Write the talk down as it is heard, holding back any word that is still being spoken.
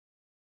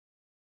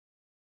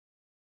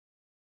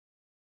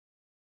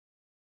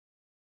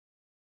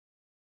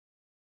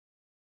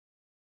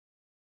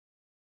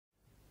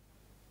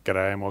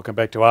G'day and welcome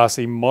back to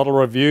RC Model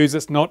Reviews.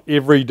 It's not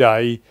every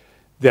day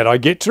that I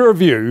get to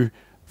review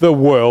the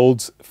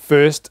world's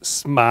first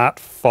smart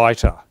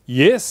fighter.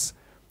 Yes,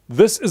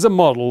 this is a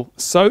model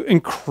so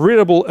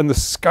incredible in the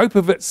scope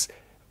of its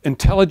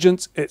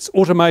intelligence, its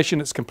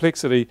automation, its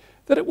complexity,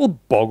 that it will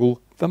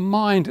boggle the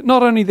mind.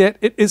 Not only that,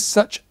 it is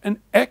such an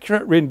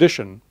accurate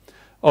rendition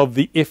of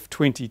the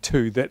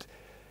F22 that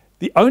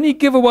the only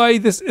giveaway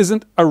this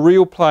isn't a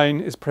real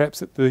plane is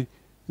perhaps that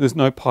there's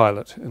no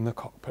pilot in the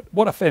cockpit.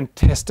 What a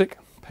fantastic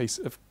piece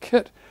of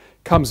kit.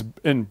 Comes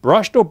in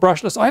brushed or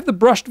brushless. I have the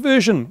brushed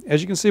version,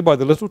 as you can see by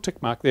the little tick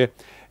mark there.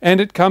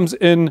 And it comes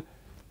in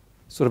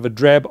sort of a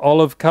drab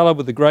olive colour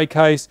with a grey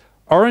case,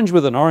 orange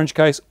with an orange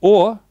case,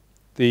 or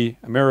the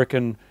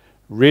American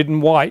red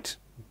and white.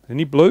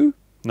 Any blue?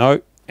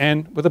 No.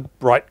 And with a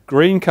bright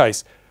green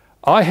case.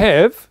 I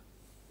have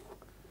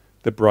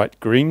the bright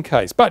green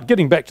case. But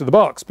getting back to the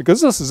box,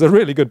 because this is a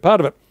really good part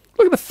of it.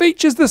 Look at the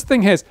features this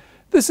thing has.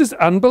 This is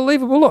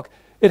unbelievable. Look,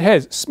 it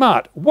has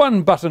smart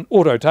one-button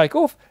auto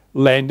takeoff,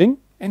 landing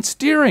and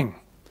steering,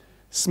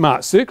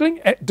 smart circling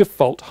at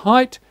default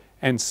height,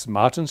 and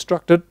smart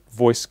instructed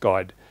voice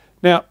guide.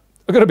 Now,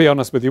 I've got to be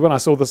honest with you, when I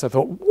saw this I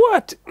thought,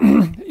 what?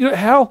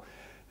 How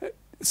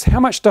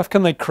much stuff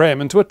can they cram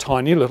into a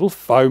tiny little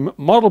foam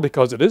model?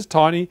 Because it is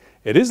tiny,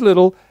 it is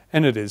little,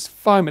 and it is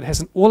foam. It has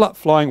an all-up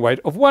flying weight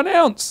of 1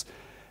 ounce.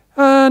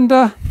 And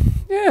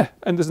yeah,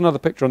 and there's another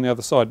picture on the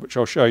other side which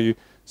I'll show you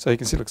so you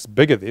can see it looks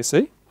bigger there,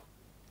 see?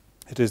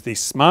 It is the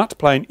Smart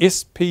Plane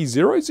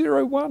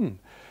SP001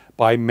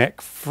 by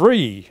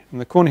MacFree in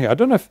the corner here. I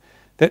don't know if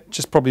that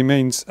just probably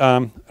means, I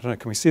don't know,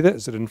 can we see that?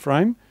 Is it in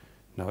frame?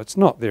 No, it's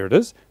not. There it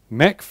is.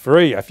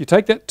 MacFree. If you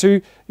take that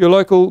to your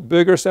local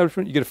burger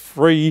establishment, you get a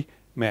free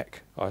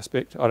Mac, I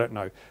expect. I don't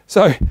know.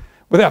 So,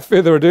 without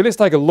further ado, let's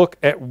take a look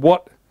at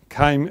what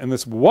came in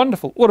this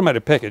wonderful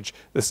automated package,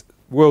 this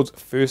world's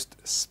first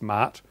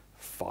smart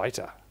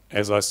fighter.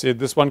 As I said,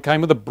 this one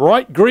came with a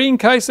bright green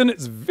case, and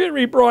it's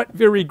very bright,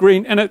 very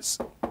green, and it's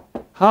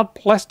hard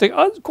plastic.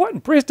 I was quite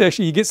impressed,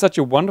 actually. You get such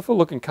a wonderful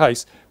looking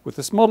case with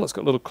this model. It's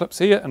got little clips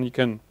here, and you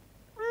can,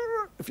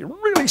 if you're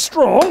really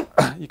strong,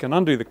 you can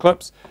undo the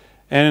clips.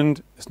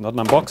 And it's not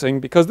an unboxing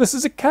because this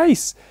is a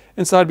case.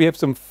 Inside we have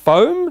some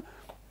foam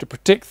to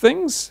protect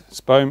things.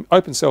 It's foam,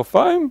 open cell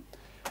foam.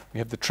 We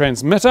have the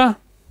transmitter,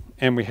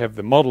 and we have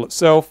the model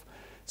itself.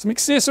 Some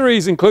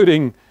accessories,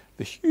 including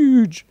the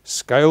huge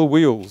scale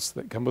wheels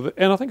that come with it,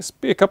 and I think it's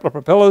a couple of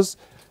propellers,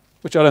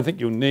 which I don't think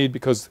you'll need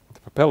because the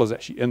propeller's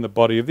actually in the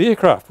body of the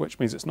aircraft, which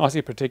means it's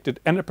nicely protected,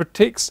 and it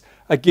protects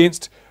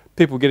against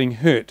people getting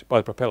hurt by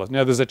the propellers.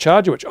 Now there's a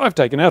charger which I've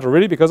taken out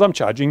already because I'm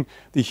charging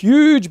the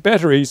huge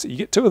batteries. You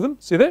get 2 of them,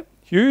 see that?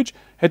 Huge.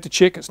 Had to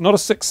check, it's not a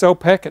 6-cell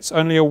pack, it's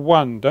only a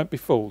 1. Don't be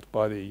fooled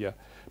by the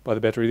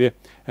battery there.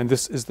 And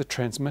this is the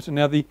transmitter.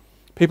 Now the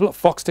people at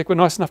Foxtech were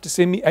nice enough to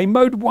send me a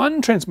Mode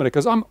 1 transmitter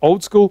because I'm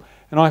old school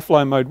and I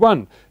fly Mode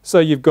 1. So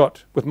you've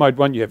got, with Mode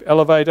 1, you have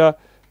elevator,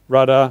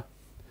 rudder,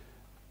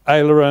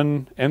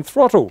 aileron, and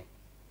throttle.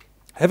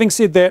 Having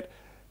said that,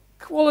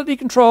 quality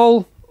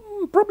control,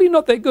 probably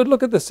not that good.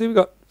 Look at this. See, we've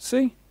got,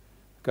 see?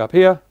 Go up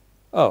here.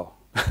 Oh.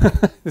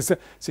 There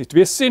seems to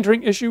be a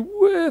centering issue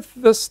with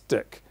the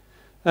stick.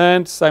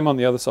 And same on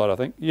the other side, I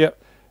think.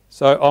 Yep.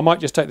 So I might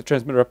just take the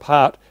transmitter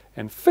apart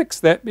and fix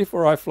that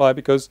before I fly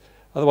because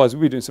otherwise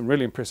we'll be doing some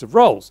really impressive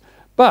rolls.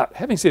 But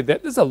having said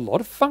that, there's a lot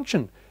of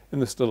function in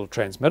this little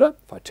transmitter.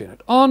 If I turn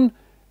it on,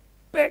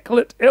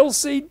 backlit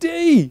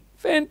LCD.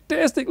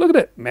 Fantastic. Look at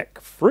it.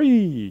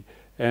 MacFree.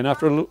 And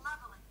after a little,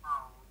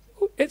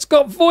 it's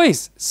got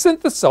voice.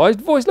 Synthesized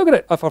voice. Look at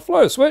it. If I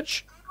flow a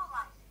switch.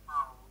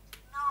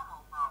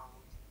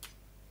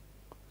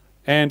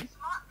 And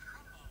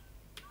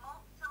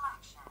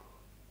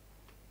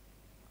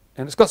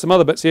it's got some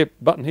other bits here,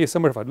 button here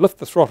somewhere. If I lift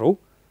the throttle,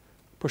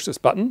 push this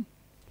button.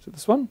 Is it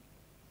this one?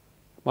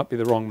 Might be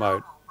the wrong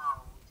mode.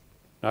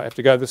 No, I have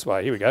to go this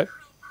way. Here we go.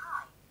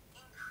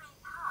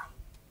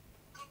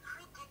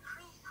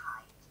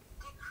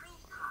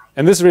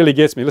 And this really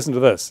gets me. Listen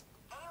to this.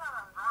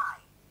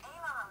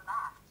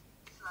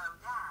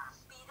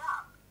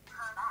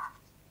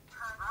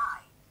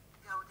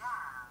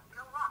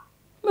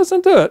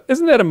 Listen to it.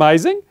 Isn't that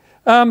amazing?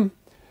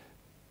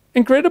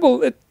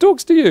 Incredible. It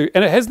talks to you.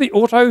 And it has the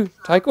auto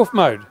takeoff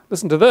mode.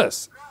 Listen to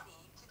this.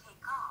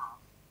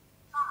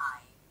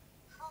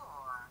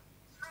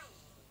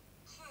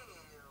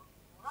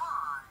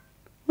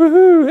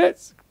 Woohoo!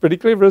 That's pretty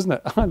clever, isn't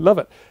it? I love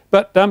it.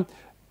 But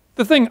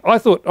the thing, I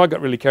thought, I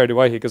got really carried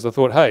away here because I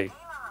thought, hey,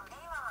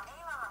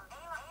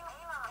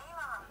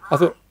 I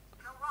thought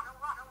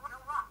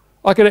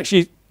I could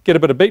actually get a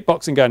bit of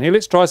beatboxing going here.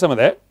 Let's try some of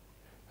that.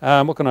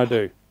 What can I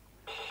do?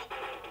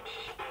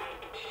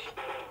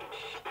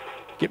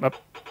 Get my...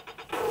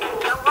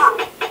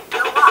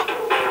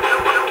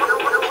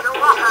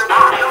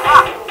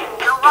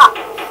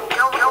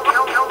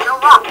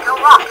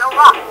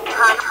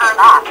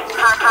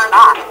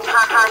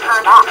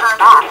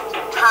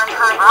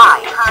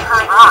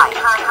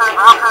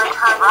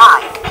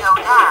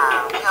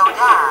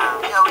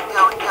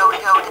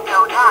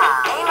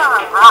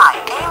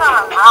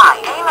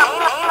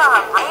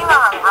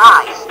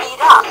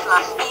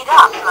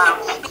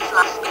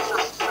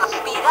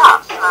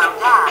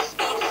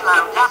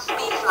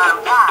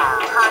 Slow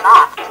down. Turn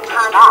up.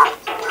 Turn up.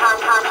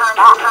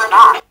 Turn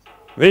up.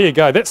 There you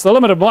go. That's the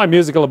limit of my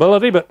musical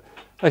ability, but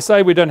they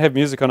say we don't have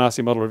music on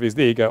RC model reviews.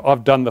 There you go.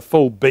 I've done the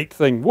full beat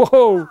thing.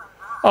 Whoa!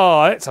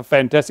 Oh, that's a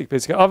fantastic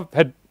piece of... I've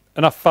had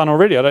enough fun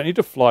already. I don't need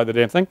to fly the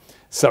damn thing.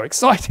 So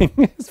exciting.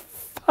 It's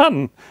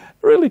fun.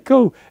 Really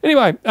cool.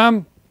 Anyway,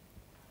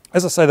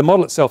 as I say, the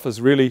model itself is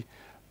really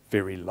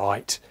very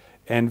light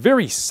and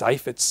very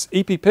safe. It's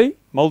EPP,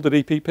 molded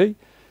EPP,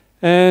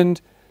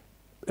 and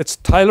it's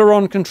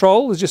Tailor-on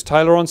control. It's just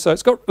Tailor-on. So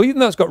it's got, even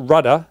though it's got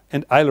rudder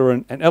and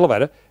aileron and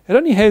elevator, it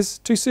only has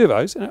 2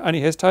 servos and it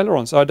only has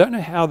Tailor-on. So I don't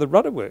know how the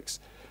rudder works.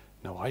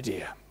 No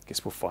idea.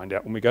 Guess we'll find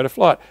out when we go to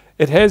flight.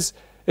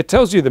 It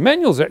tells you the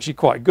manuals are actually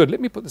quite good. Let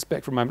me put this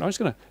back for a moment. I'm just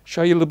going to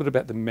show you a little bit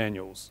about the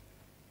manuals.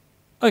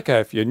 Okay,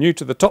 if you're new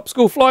to the top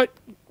school flight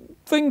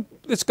thing,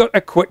 it's got a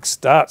quick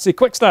start. See,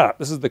 quick start.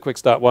 This is the quick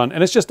start one,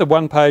 and it's just a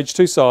 1 page,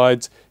 2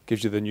 sides,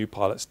 gives you the new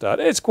pilot start.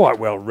 It's quite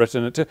well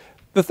written.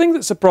 The thing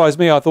that surprised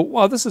me, I thought,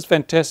 wow, this is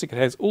fantastic. It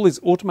has all these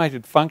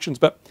automated functions,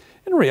 but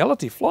in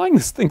reality, flying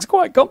this thing's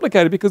quite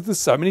complicated because there's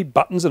so many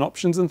buttons and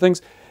options and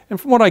things. And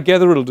from what I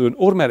gather, it'll do an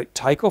automatic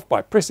takeoff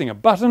by pressing a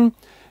button.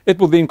 It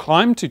will then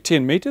climb to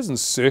 10 meters and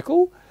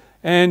circle,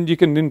 and you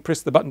can then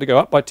press the button to go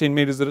up by 10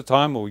 meters at a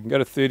time, or you can go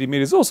to 30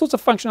 meters. All sorts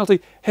of functionality.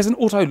 Has an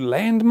auto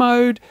land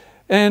mode,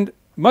 and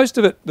most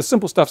of it, the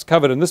simple stuff's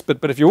covered in this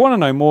bit, but if you want to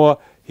know more,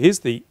 here's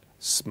the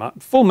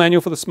full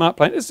manual for the smart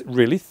plane. It's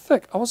really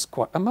thick. I was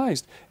quite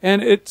amazed.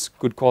 And it's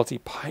good quality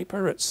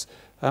paper. It's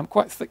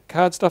quite thick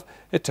card stuff.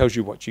 It tells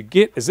you what you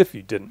get as if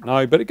you didn't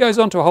know, but it goes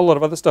on to a whole lot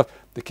of other stuff.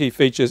 The key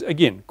features,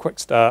 again, quick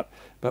start,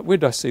 but where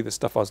did I see the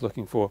stuff I was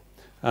looking for?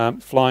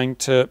 Flying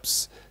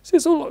tips. So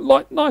there's all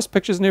like nice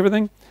pictures and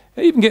everything.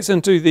 It even gets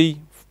into the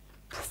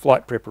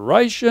flight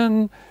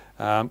preparation,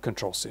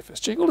 control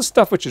surface check, all the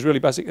stuff which is really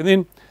basic, and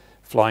then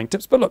flying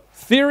tips. But look,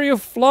 theory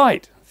of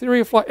flight,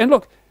 and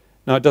look,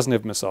 no, it doesn't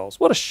have missiles.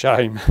 What a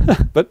shame.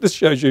 But this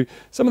shows you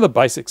some of the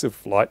basics of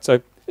flight.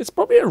 So it's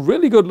probably a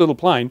really good little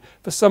plane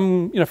for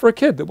for a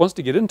kid that wants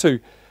to get into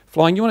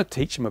flying. You want to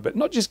teach them a bit,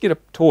 not just get a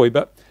toy,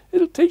 but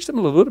it'll teach them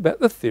a little bit about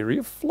the theory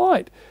of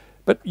flight.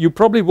 But you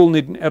probably will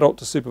need an adult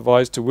to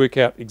supervise to work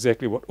out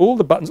exactly what all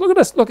the buttons. Look at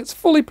this. Look, it's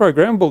fully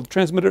programmable. The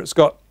transmitter, it's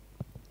got,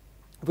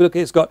 if we look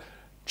here, it's got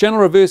channel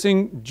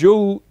reversing,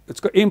 dual, it's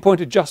got endpoint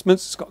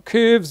adjustments, it's got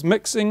curves,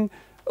 mixing,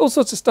 all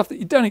sorts of stuff that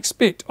you don't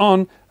expect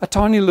on a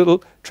tiny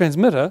little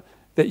transmitter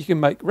that you can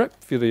make rap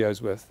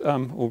videos with,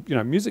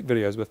 or music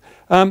videos with.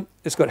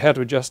 It's got how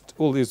to adjust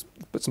all these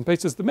bits and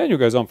pieces. The manual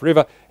goes on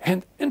forever.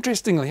 And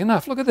interestingly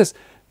enough, look at this.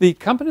 The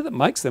company that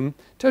makes them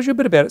tells you a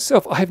bit about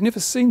itself. I have never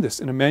seen this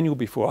in a manual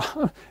before.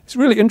 It's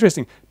really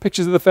interesting.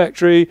 Pictures of the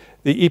factory,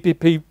 the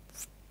EPP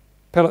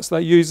pellets they're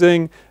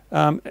using,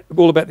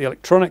 all about the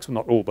electronics. Well,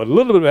 not all, but a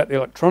little bit about the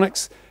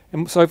electronics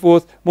and so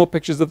forth. More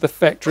pictures of the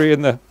factory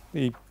and the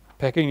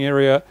packing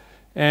area,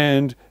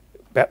 and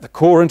about the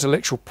core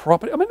intellectual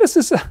property. I mean, this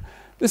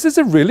is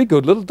a really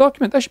good little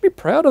document. They should be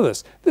proud of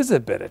this. There's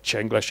a bit of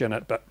Chinglish in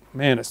it, but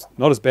man, it's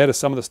not as bad as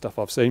some of the stuff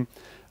I've seen.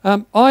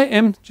 I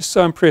am just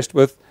so impressed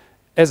with,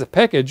 as a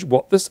package,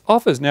 what this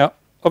offers. Now,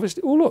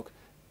 obviously, oh look,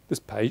 this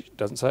page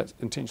doesn't say it's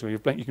intentionally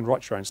blank. You can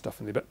write your own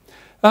stuff in there,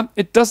 but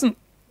it doesn't.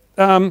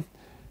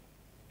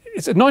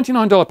 It's a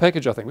 $99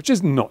 package, I think, which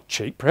is not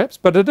cheap, perhaps,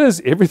 but it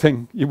is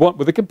everything you want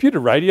with a computer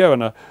radio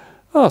and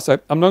so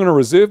I'm not going to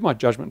reserve my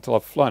judgment until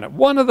I've flown it.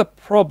 One of the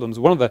problems,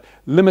 one of the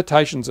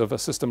limitations of a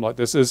system like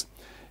this is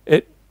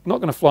it's not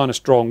going to fly in a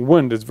strong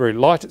wind. It's very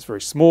light, it's very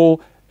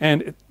small,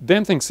 and the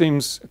damn thing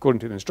seems, according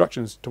to the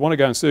instructions, to want to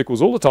go in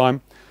circles all the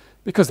time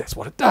because that's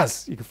what it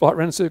does. You can fly it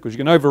around in circles. You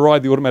can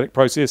override the automatic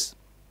process.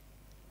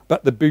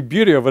 But the big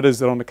beauty of it is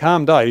that on a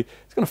calm day,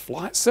 it's going to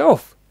fly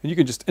itself, and you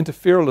can just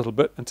interfere a little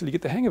bit until you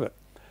get the hang of it.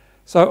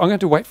 So I'm going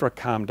to wait for a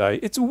calm day.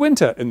 It's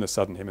winter in the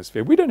Southern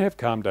Hemisphere. We don't have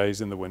calm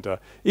days in the winter.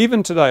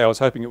 Even today I was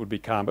hoping it would be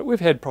calm, but we've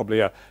had probably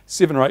a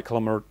 7 or 8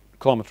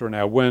 kilometre an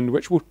hour wind,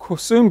 which will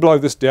soon blow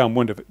this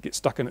downwind if it gets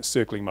stuck in its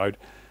circling mode.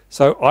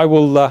 So I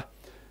will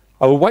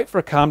wait for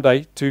a calm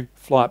day to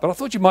fly it. But I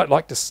thought you might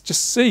like to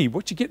just see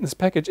what you get in this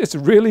package. It's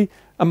really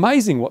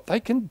amazing what they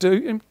can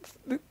do,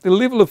 and the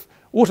level of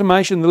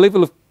automation, the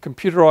level of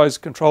computerized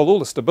control, all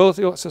the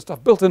stability, all that sort of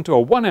stuff built into a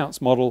 1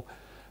 ounce model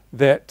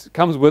that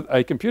comes with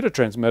a computer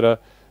transmitter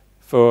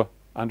for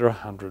under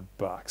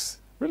 $100.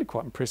 Really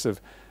quite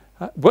impressive.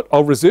 But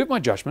I'll reserve my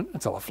judgment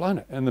until I've flown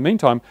it. In the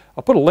meantime,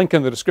 I'll put a link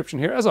in the description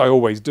here, as I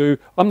always do.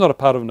 I'm not a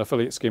part of an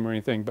affiliate scheme or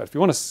anything, but if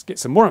you want to get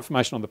some more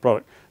information on the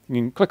product, you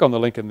can click on the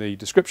link in the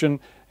description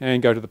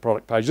and go to the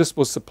product page. This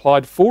was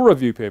supplied for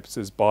review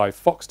purposes by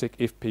Foxtech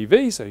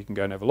FPV, so you can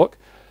go and have a look.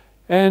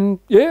 And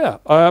yeah,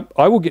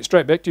 I will get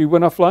straight back to you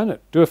when I've flown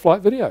it, do a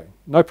flight video.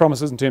 No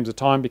promises in terms of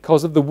time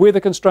because of the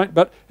weather constraint,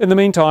 but in the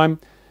meantime,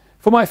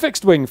 for my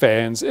fixed wing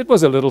fans, it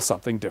was a little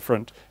something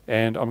different,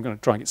 and I'm going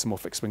to try and get some more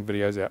fixed wing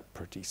videos out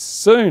pretty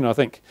soon, I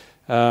think.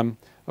 I've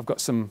got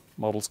some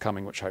models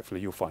coming which hopefully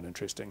you'll find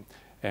interesting,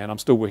 and I'm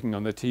still working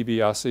on the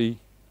TBRC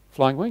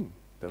flying wing.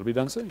 That'll be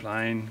done soon.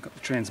 Plane, got the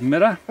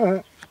transmitter,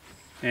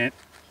 and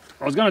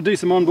I was going to do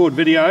some onboard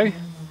video,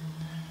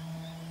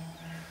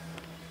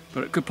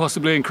 but it could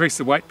possibly increase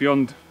the weight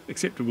beyond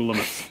acceptable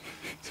limits.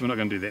 So we're not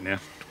going to do that now.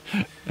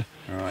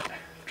 Alright,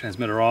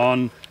 transmitter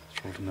on,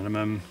 throttle to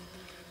minimum.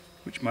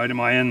 Which mode am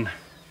I in?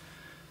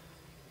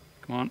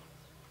 Come on.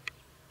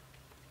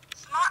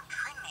 Smart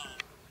trimming.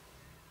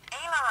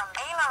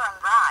 Aileron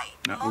right.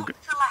 No, we'll Mode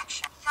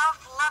selection.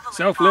 Self-leveling.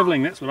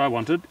 Self-leveling, that's what I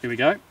wanted. Here we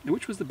go.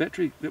 Which was the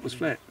battery that was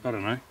flat? I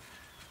don't know.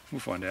 We'll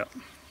find out.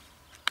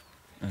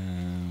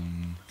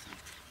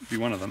 Be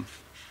one of them.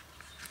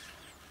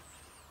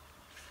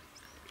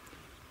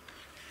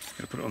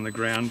 Gotta put it on the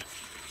ground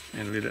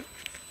and let it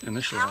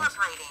initialize.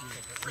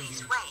 Calibrating.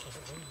 Please wait.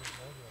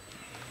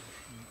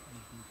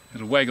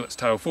 It'll waggle its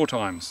tail 4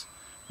 times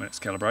when it's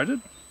calibrated.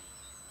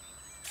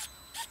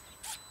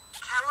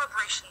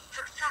 Calibration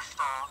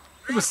successful.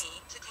 It was-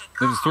 Ready to take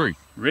There was off. 3.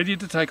 Ready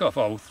to take off.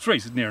 Oh,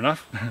 3's near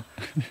enough.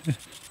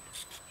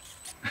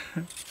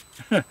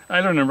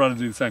 Aileron and rudder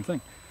do the same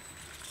thing.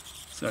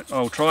 So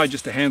I'll try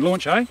just a hand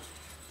launch, eh?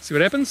 See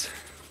what happens.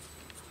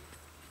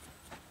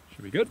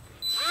 Should be good.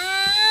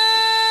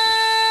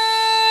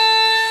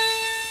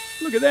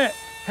 Look at that.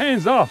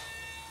 Hands off.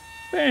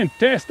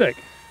 Fantastic.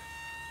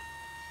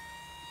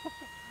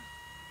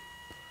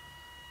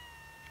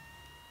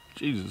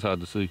 Jesus, it's hard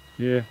to see.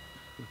 Yeah.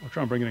 I'll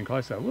try and bring it in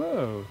closer.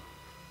 Whoa.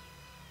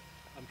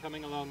 I'm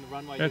coming along the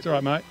runway. That's all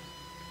right, mate.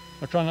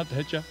 I'll try not to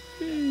hit you.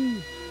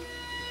 Yay.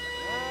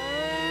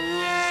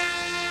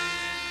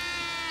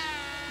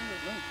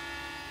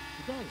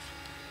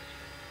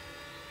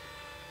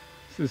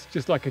 This is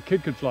just like a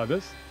kid could fly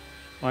this.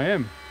 I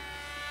am.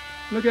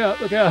 Look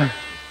out, look out.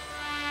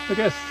 Look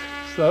how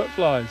slow it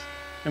flies.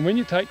 And when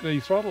you take the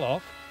throttle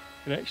off,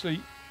 it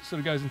actually sort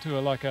of goes into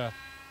like a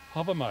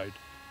hover mode.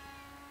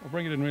 I'll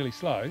bring it in really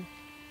slow.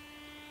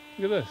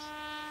 Look at this.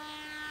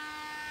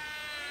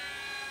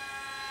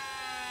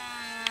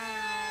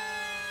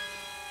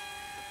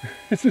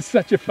 This is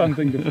such a fun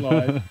thing to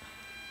fly.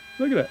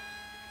 Look at it.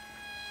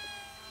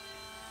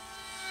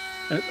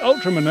 And it's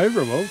ultra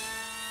maneuverable.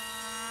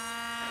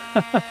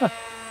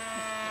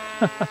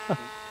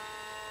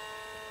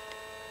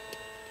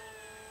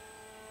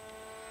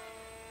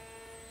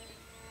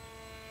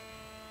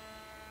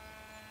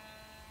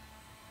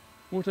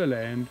 Auto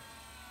land.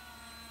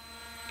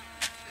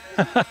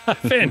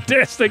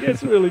 Fantastic,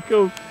 that's really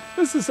cool.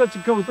 This is such a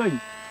cool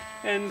thing.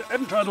 And I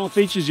haven't tried all the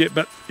features yet,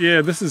 but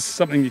yeah, this is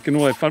something you can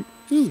all have fun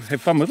with.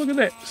 Look at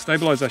that.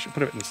 Stabilisation.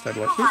 Put it in the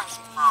stabilisation.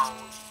 Mode.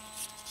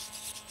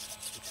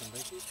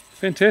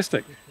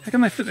 Fantastic. How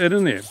can they fit that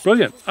in there?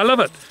 Brilliant. I love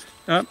it.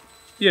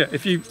 Yeah,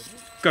 if you've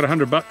got $100,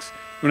 you want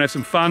to have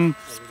some fun,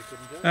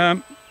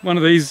 one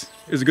of these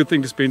is a good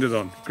thing to spend it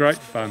on. Great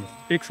fun.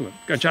 Excellent.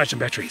 Go and charge some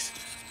batteries.